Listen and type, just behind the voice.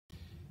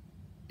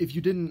if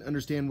you didn't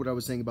understand what I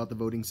was saying about the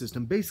voting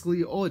system,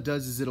 basically all it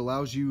does is it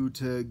allows you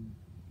to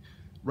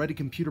write a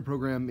computer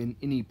program in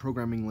any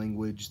programming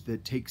language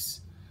that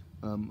takes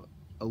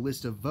a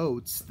list of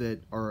votes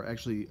that are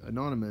actually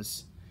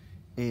anonymous,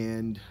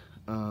 and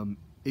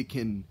it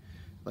can,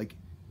 like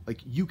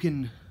you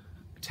can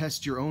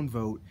test your own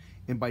vote,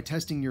 and by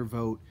testing your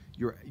vote,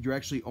 you're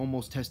actually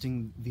almost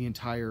testing the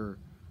entire,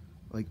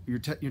 like you're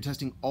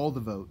testing all the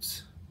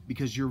votes,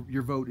 because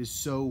your vote is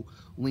so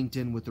linked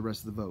in with the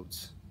rest of the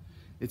votes.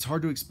 It's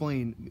hard to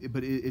explain,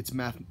 but it's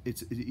math.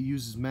 It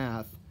uses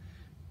math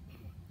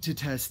to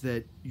test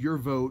that your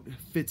vote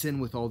fits in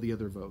with all the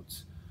other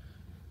votes.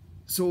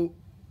 So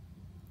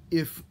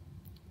if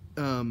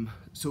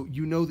so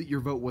you know that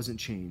your vote wasn't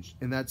changed,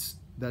 and that's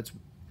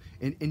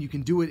and you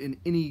can do it in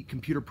any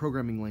computer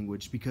programming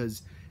language,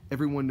 because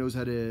everyone knows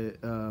how to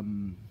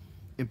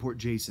import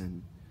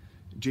JSON.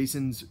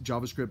 JSON's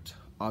JavaScript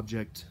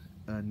object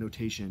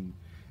notation,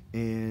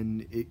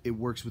 and it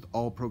works with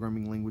all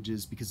programming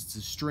languages because it's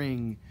a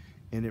string,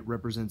 and it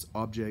represents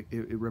object.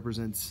 It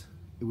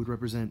would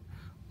represent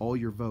all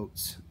your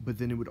votes, but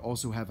then it would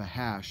also have a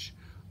hash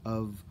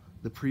of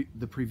the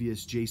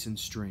previous JSON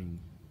string,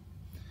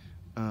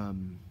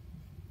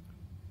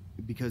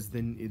 because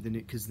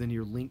then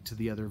you're linked to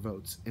the other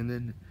votes, and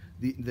then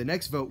the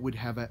next vote would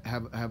have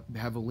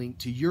a link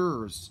to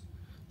your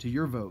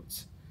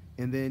votes,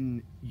 and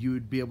then you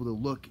would be able to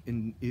look,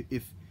 and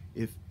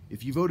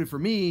if you voted for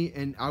me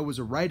and I was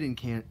a write-in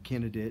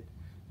candidate,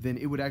 then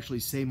it would actually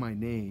say my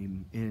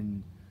name,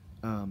 and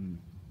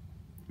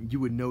you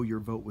would know your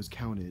vote was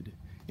counted,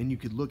 and you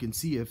could look and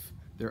see if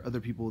there are other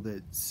people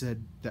that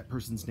said that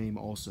person's name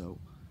also,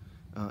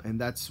 and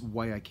that's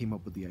why I came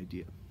up with the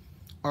idea.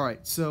 All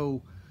right,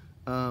 so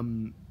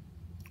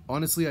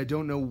honestly, I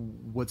don't know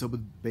what's up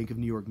with Bank of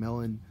New York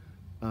Mellon,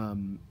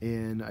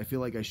 and I feel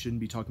like I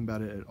shouldn't be talking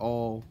about it at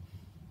all,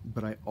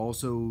 but I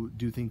also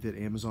do think that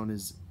Amazon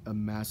is a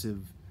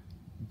massive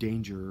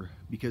danger,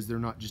 because they're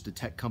not just a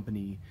tech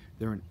company,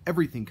 they're an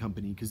everything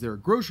company, because they're a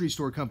grocery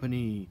store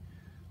company,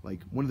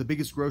 like one of the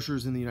biggest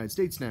grocers in the United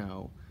States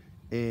now,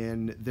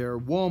 and they're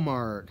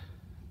Walmart,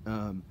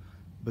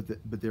 but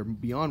they're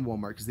beyond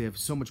Walmart because they have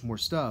so much more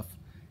stuff,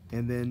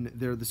 and then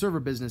they're the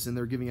server business, and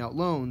they're giving out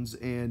loans,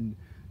 and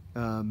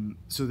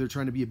so they're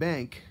trying to be a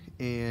bank,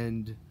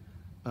 and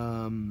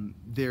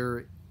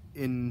they're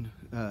in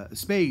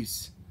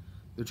space.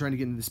 They're trying to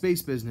get into the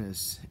space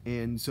business,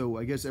 and so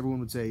I guess everyone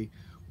would say,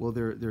 well,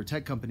 they're a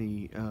tech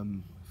company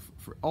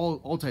for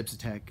all types of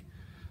tech,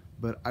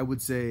 but I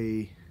would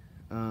say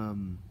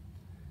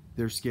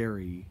they're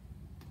scary,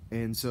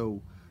 and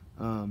so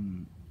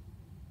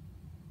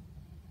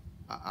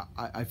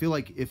I feel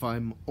like if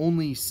I'm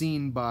only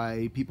seen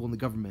by people in the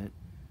government,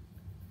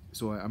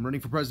 so I'm running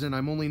for president,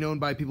 I'm only known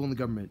by people in the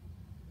government.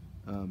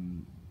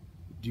 Do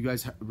you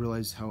guys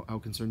realize how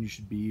concerned you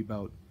should be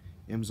about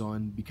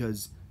Amazon?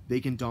 Because they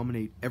can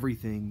dominate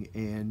everything,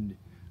 and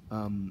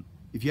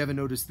if you haven't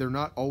noticed, they're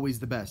not always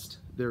the best.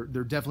 They're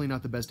definitely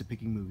not the best at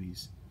picking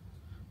movies,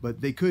 but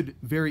they could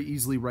very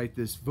easily write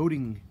this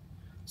voting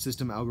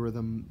system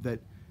algorithm that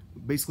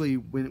basically,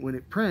 when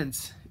it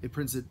prints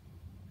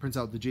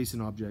out the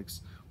JSON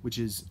objects, which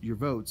is your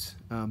votes.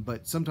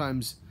 But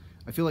sometimes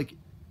I feel like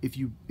if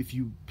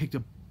you picked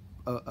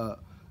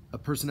a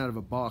person out of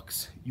a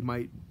box, you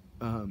might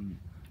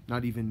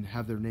not even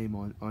have their name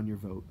on your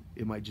vote.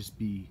 It might just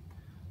be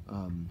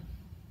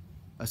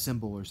a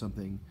symbol or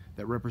something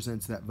that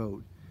represents that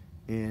vote,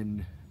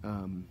 and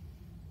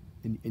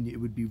it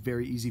would be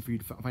very easy for you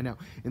to find out.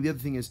 And the other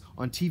thing is,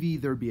 on TV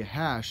there would be a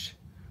hash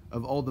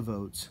of all the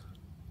votes,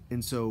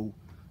 and so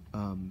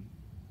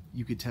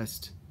you could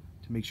test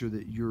to make sure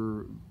that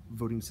your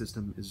voting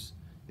system is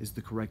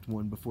the correct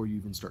one before you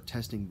even start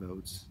testing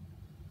votes.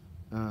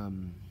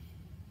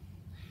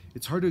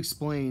 It's hard to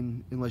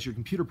explain unless you're a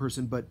computer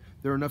person, but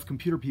there are enough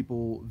computer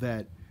people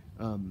that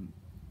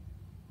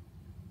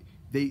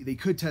they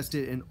could test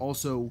it, and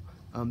also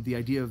the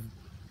idea of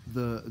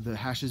the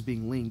hashes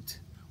being linked,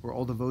 or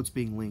all the votes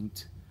being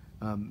linked,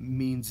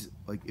 means,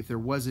 like, if there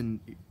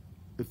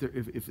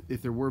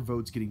were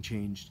votes getting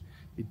changed,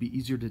 it'd be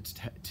easier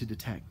to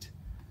detect.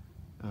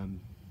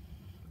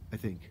 I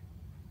think.